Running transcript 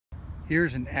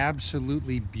Here's an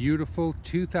absolutely beautiful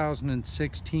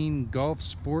 2016 Golf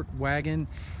Sportwagen.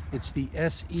 It's the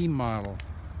SE model.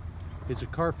 It's a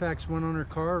CarFax one-owner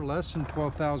car, less than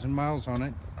 12,000 miles on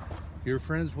it. Your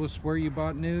friends will swear you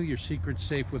bought new. Your secret's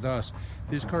safe with us.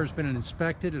 This car's been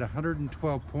inspected at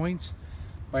 112 points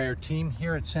by our team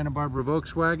here at Santa Barbara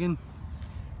Volkswagen,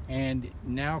 and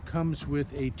now comes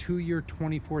with a 2-year,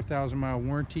 24,000 mile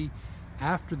warranty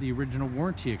after the original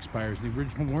warranty expires. The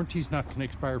original warranty is not going to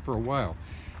expire for a while.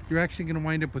 You're actually going to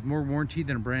wind up with more warranty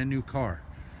than a brand new car.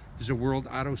 This is a World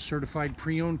Auto Certified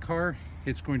Pre-Owned car.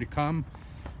 It's going to come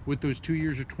with those 2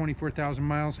 years or 24,000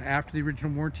 miles after the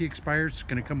original warranty expires. It's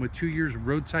going to come with 2 years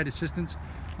roadside assistance,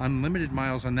 unlimited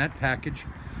miles on that package,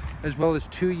 as well as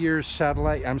 2 years 6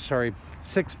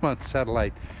 months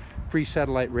satellite, free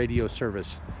satellite radio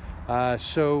service.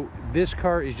 So this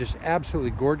car is just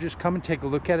absolutely gorgeous. Come and take a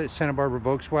look at it, Santa Barbara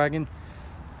Volkswagen.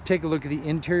 Take a look at the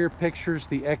interior pictures,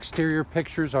 the exterior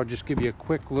pictures. I'll just give you a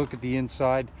quick look at the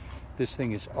inside. This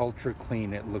thing is ultra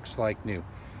clean. It looks like new.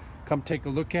 Come take a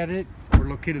look at it. We're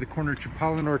located at the corner of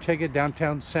Chapala and Ortega,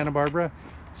 downtown Santa Barbara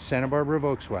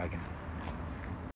Volkswagen.